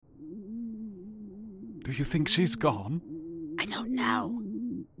Do you think she's gone? I don't know.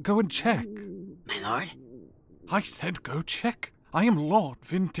 Go and check. My lord? I said go check. I am Lord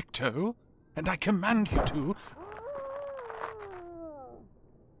Vindicto, and I command you to.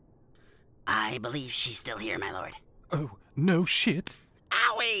 I believe she's still here, my lord. Oh, no shit.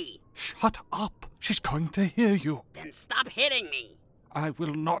 Owie! Shut up. She's going to hear you. Then stop hitting me. I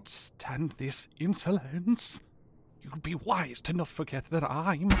will not stand this insolence. You'll be wise to not forget that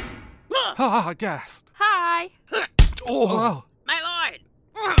I'm... Guest. Hi. Oh, My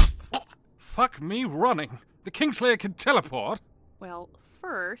lord! fuck me running. The Kingslayer can teleport. Well,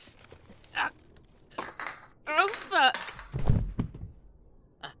 first... Oh, fuck.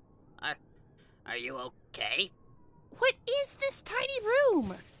 Are you okay? What is this tiny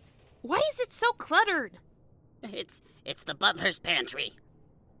room? Why is it so cluttered? It's the butler's pantry.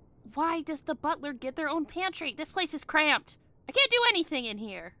 Why does the butler get their own pantry? This place is cramped. I can't do anything in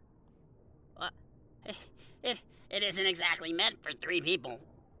here. It isn't exactly meant for 3 people.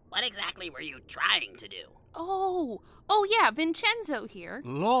 What exactly were you trying to do? Oh yeah, Vincenzo here.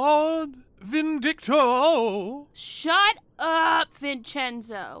 Lord Vindicto. Shut up,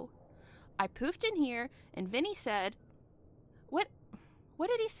 Vincenzo. I poofed in here, and Vinny said... What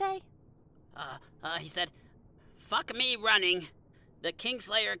did he say? He said, "Fuck me running. The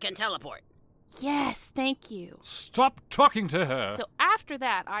Kingslayer can teleport." Yes, thank you. Stop talking to her. So after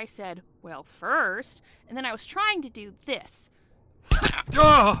that, I said, well, first, and then I was trying to do this.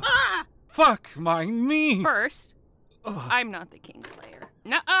 Ah! Fuck my knee. First, I'm not the Kingslayer.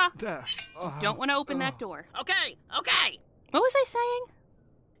 Nuh-uh. Don't want to open that door. Okay. What was I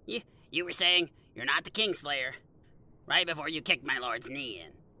saying? You were saying you're not the Kingslayer right before you kicked my lord's knee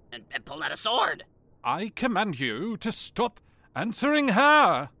in and pulled out a sword. I command you to stop answering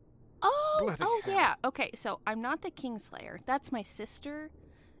her. Oh, Bloody hell. yeah. Okay, so I'm not the Kingslayer. That's my sister.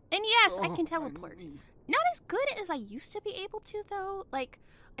 And yes, I can teleport. Not as good as I used to be able to, though. Like,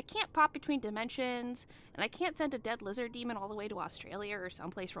 I can't pop between dimensions, and I can't send a dead lizard demon all the way to Australia or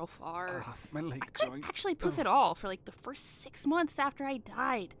someplace real far. My leg I couldn't joint. actually poof at all for, like, the first 6 months after I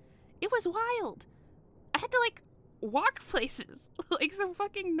died. It was wild. I had to, like, walk places like some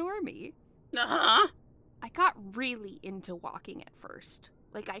fucking normie. Uh-huh. I got really into walking at first.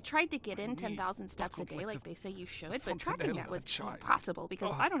 Like, I tried to get in 10,000 steps a day like they say you should, but tracking that was impossible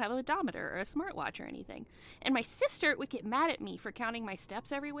because I don't have an odometer or a smartwatch or anything. And my sister would get mad at me for counting my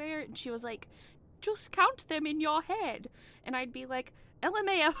steps everywhere, and she was like, just count them in your head. And I'd be like,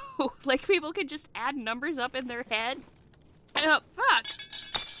 LMAO, like people could just add numbers up in their head. Fuck.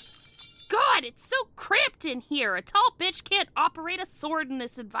 God, it's so cramped in here. A tall bitch can't operate a sword in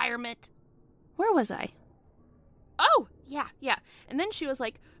this environment. Where was I? Oh, yeah. And then she was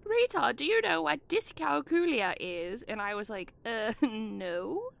like, Rita, do you know what dyscalculia is? And I was like,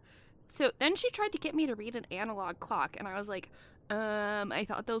 no. So then she tried to get me to read an analog clock, and I was like, I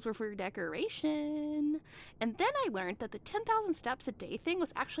thought those were for decoration. And then I learned that the 10,000 steps a day thing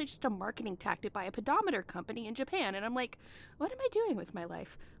was actually just a marketing tactic by a pedometer company in Japan. And I'm like, what am I doing with my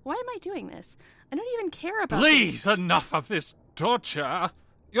life? Why am I doing this? I don't even care about Please, enough of this torture.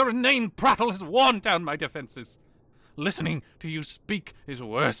 Your inane prattle has worn down my defenses. Listening to you speak is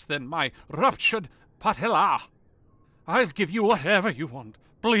worse than my ruptured patella. I'll give you whatever you want.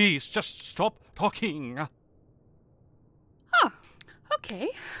 Please, just stop talking. Huh. Okay.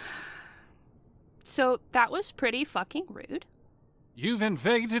 So that was pretty fucking rude. You've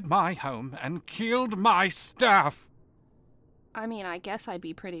invaded my home and killed my staff. I mean, I guess I'd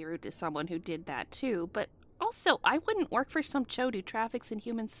be pretty rude to someone who did that too, but also, I wouldn't work for some chode who traffics in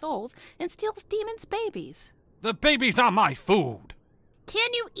human souls and steals demons' babies. The babies are my food.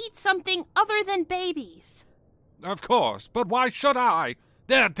 Can you eat something other than babies? Of course, but why should I?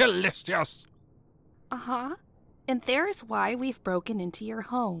 They're delicious. Uh-huh. And there's why we've broken into your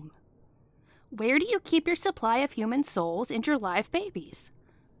home. Where do you keep your supply of human souls and your live babies?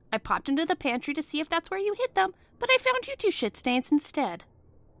 I popped into the pantry to see if that's where you hid them, but I found you 2 shit stains instead.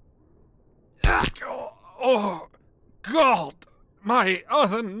 Oh, God, my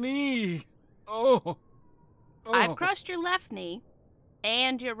other knee. Oh. I've crushed your left knee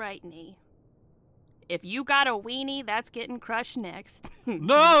and your right knee. If you got a weenie, that's getting crushed next.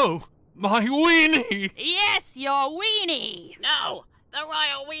 No, my weenie. Yes, your weenie. No, the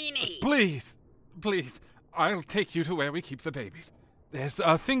royal weenie. Please, I'll take you to where we keep the babies. There's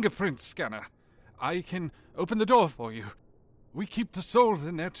a fingerprint scanner. I can open the door for you. We keep the souls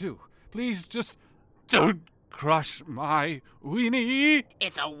in there, too. Please, just don't crush my weenie.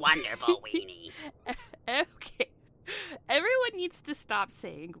 It's a wonderful weenie. Okay. Everyone needs to stop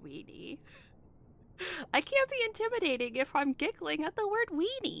saying weenie. I can't be intimidating if I'm giggling at the word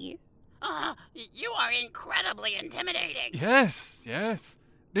weenie. You are incredibly intimidating. Yes.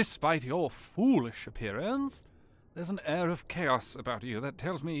 Despite your foolish appearance, there's an air of chaos about you that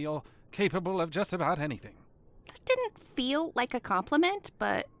tells me you're capable of just about anything. That didn't feel like a compliment,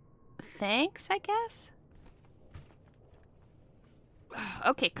 but thanks, I guess.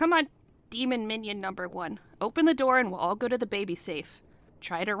 Okay, come on, demon minion number 1. Open the door and we'll all go to the baby safe.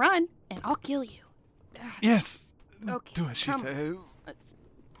 Try to run, and I'll kill you. Yes. Okay, Do as she says. Let's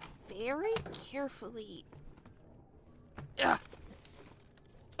very carefully.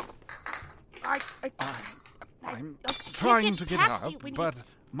 I'm trying to get up,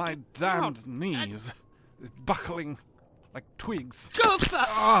 but my damned knees buckling like twigs. Go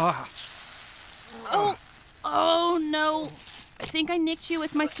Oh no. I think I nicked you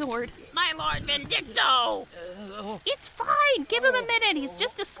with my sword. My Lord Vindicto! It's fine. Give him a minute. He's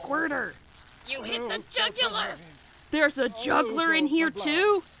just a squirter. You hit the jugular! There's a juggler in here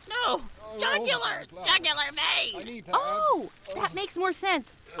too? No! Jugular! Jugular vein! Oh, that makes more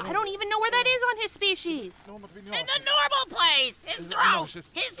sense. I don't even know where that is on his species. In the normal place! His throat!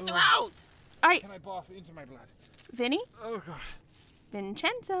 His throat! Can I barf into my blood? Vinny? Oh, God.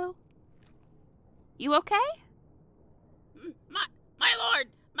 Vincenzo? You okay?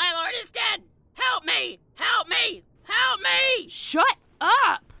 My lord is dead! Help me! Help me! Help me! Shut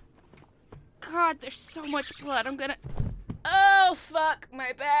up! God, there's so much blood. I'm gonna... Oh, fuck,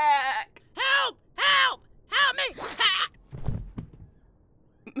 my back. Help! Help! Help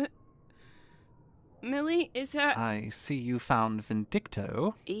me! Millie, is that... I see you found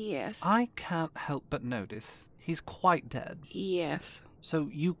Vindicto. Yes. I can't help but notice he's quite dead. Yes. So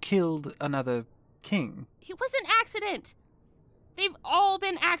you killed another king? It was an accident. They've all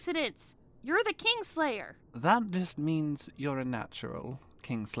been accidents. You're the Kingslayer. That just means you're a natural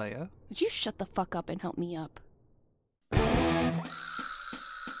Kingslayer. Would you shut the fuck up and help me up?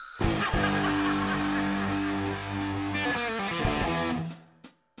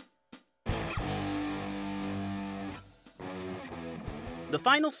 The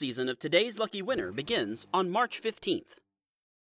final season of Today's Lucky Winner begins on March 15th.